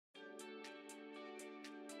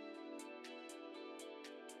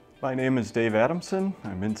My name is Dave Adamson.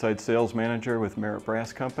 I'm Inside Sales Manager with Merit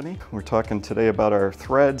Brass Company. We're talking today about our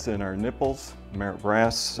threads and our nipples. Merit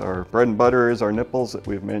Brass, our bread and butter is our nipples that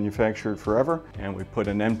we've manufactured forever, and we put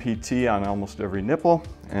an NPT on almost every nipple,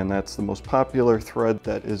 and that's the most popular thread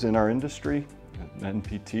that is in our industry.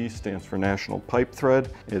 NPT stands for National Pipe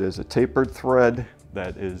Thread. It is a tapered thread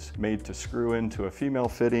that is made to screw into a female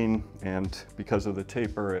fitting, and because of the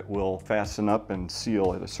taper it will fasten up and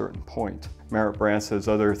seal at a certain point. Merit Brass has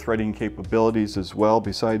other threading capabilities as well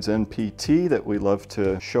besides NPT that we love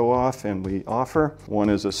to show off and we offer. One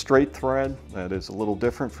is a straight thread that is a little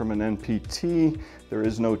different from an NPT. There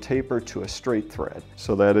is no taper to a straight thread.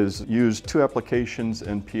 So that is used two applications,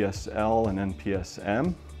 NPSL and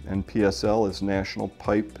NPSM. NPSL is National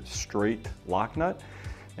Pipe Straight Lock Nut,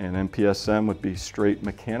 and NPSM would be straight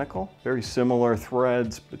mechanical. Very similar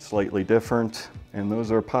threads, but slightly different. And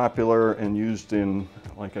those are popular and used in,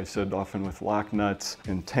 like I said, often with lock nuts.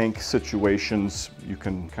 In tank situations, you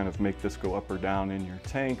can kind of make this go up or down in your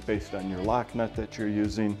tank based on your lock nut that you're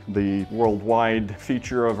using. The worldwide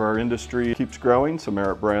feature of our industry keeps growing, so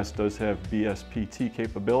Merit Brass does have BSPT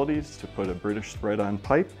capabilities to put a British thread on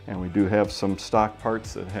pipe. And we do have some stock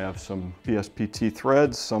parts that have some BSPT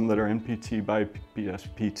threads, some that are NPT by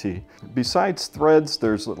BSPT. Besides threads,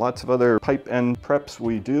 there's lots of other pipe end preps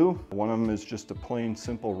we do. One of them is just a plain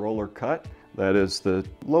simple roller cut. That is the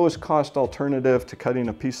lowest cost alternative to cutting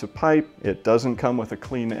a piece of pipe. It doesn't come with a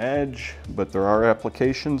clean edge, but there are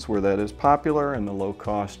applications where that is popular and the low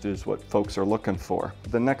cost is what folks are looking for.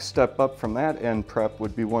 The next step up from that end prep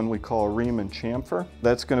would be one we call ream and chamfer.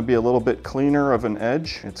 That's going to be a little bit cleaner of an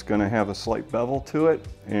edge. It's going to have a slight bevel to it,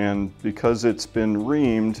 and because it's been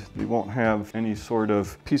reamed, you won't have any sort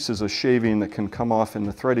of pieces of shaving that can come off in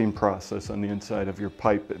the threading process on the inside of your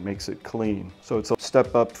pipe. It makes it clean. So it's a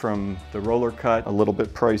step up from the roller cut, a little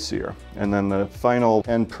bit pricier. And then the final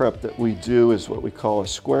end prep that we do is what we call a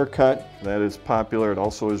square cut. That is popular. It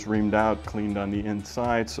also is reamed out, cleaned on the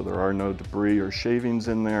inside, so there are no debris or shavings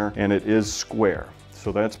in there, and it is square.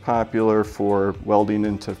 So that's popular for welding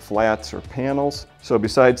into flats or panels. So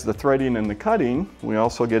besides the threading and the cutting, we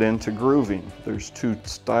also get into grooving. There's two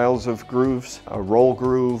styles of grooves, a roll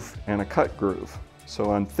groove and a cut groove. So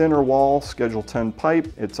on thinner wall, Schedule 10 pipe,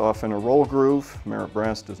 it's often a roll groove. Merit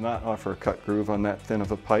Brass does not offer a cut groove on that thin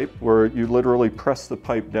of a pipe, where you literally press the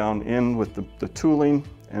pipe down in with the tooling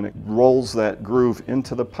and it rolls that groove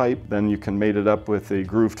into the pipe. Then you can mate it up with a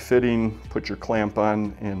grooved fitting, put your clamp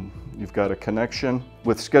on, and you've got a connection.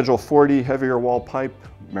 With Schedule 40 heavier wall pipe,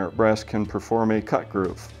 Merit Brass can perform a cut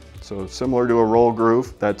groove. So similar to a roll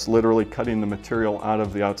groove, that's literally cutting the material out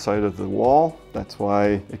of the outside of the wall. That's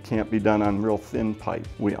why it can't be done on real thin pipe.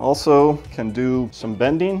 We also can do some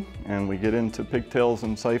bending, and we get into pigtails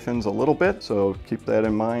and siphons a little bit, so keep that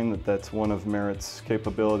in mind that that's one of Merit's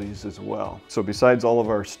capabilities as well. So besides all of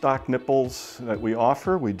our stock nipples that we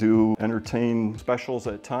offer, we do entertain specials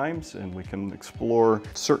at times, and we can explore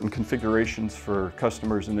certain configurations for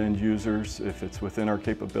customers and end users. If it's within our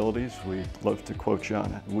capabilities, we love to quote you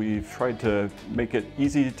on it. We've tried to make it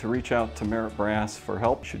easy to reach out to Merit Brass for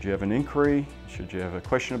help. Should you have an inquiry, should you have a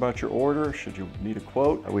question about your order, should you need a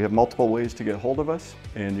quote, we have multiple ways to get hold of us,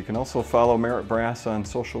 and you can also follow Merit Brass on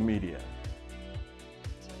social media.